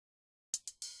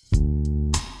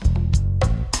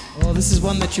This is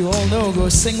one that you all know. Go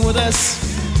sing with us.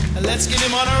 And let's give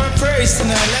him honor and praise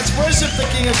tonight. Let's worship the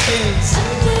King of Kings.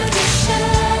 Under the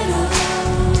shadow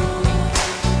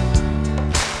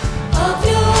of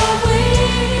your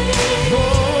wings,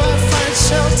 Oh, I find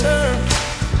shelter.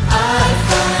 I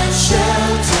find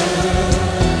shelter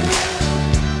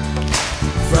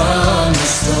from the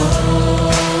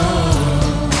storm.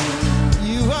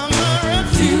 You are my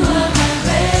refuge. You are my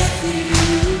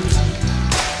refuge.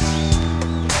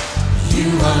 You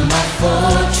are my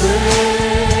fortress.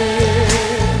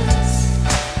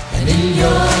 And in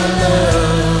your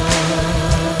love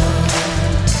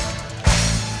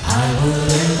I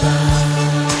will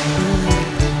abide.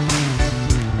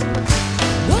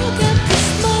 Woke up this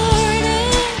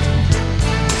morning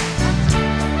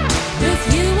with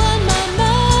you on my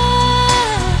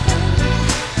mind.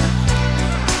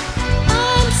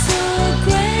 I'm so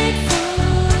grateful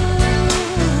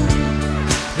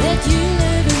that you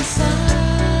live inside.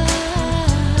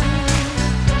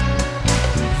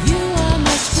 You are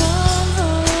my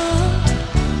stronghold.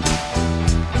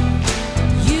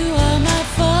 You are my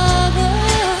Father.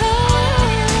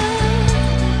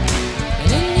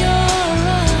 And in your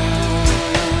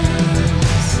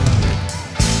arms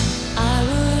I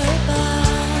will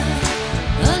abide.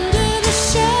 Under the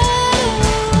shadow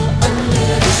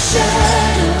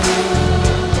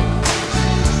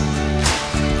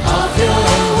of your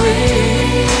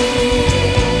wings,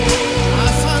 I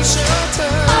find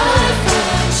shelter. I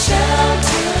find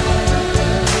shelter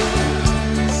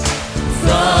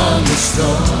from the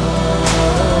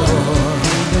storm.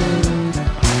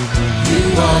 You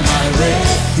are my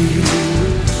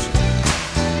refuge.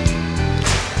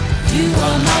 You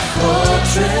are my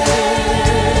fortress.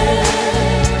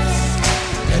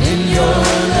 And in your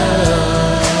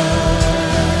love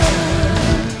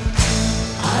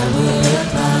I will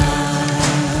abide.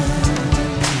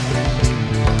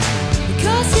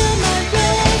 Because you're my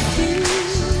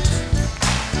refuge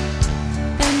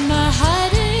and my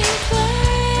hiding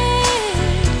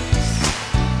place.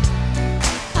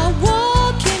 I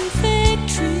walk in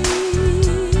victory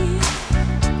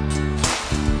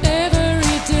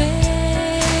every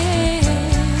day.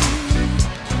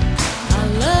 I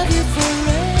love you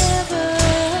forever.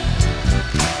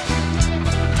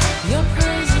 Your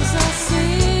praises I'll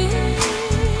sing.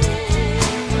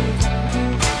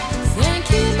 Thank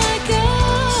you, my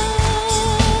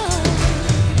God,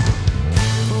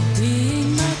 for being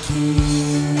my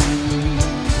King.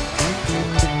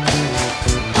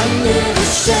 Under the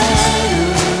shadow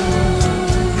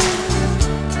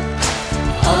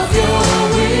of your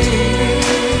wings,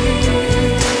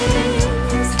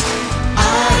 I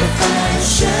find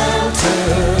shelter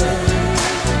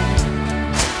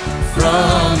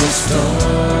from the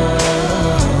storm.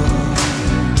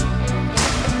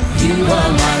 You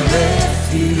are my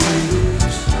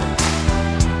refuge.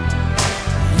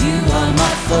 You are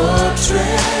my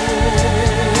fortress.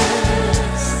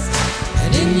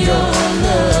 And in your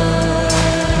love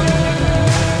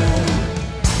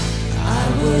I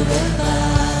will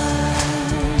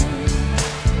abide.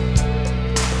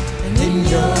 And in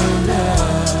your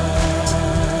love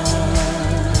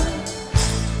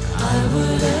I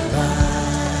will abide.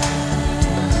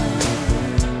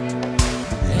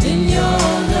 And in your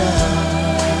love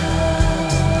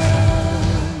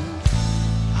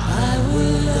I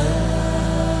will abide.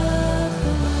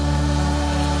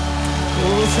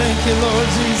 Oh, thank you, Lord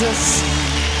Jesus.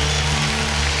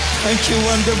 Thank you,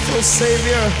 wonderful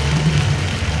Savior,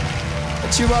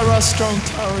 that you are our strong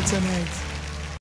tower tonight.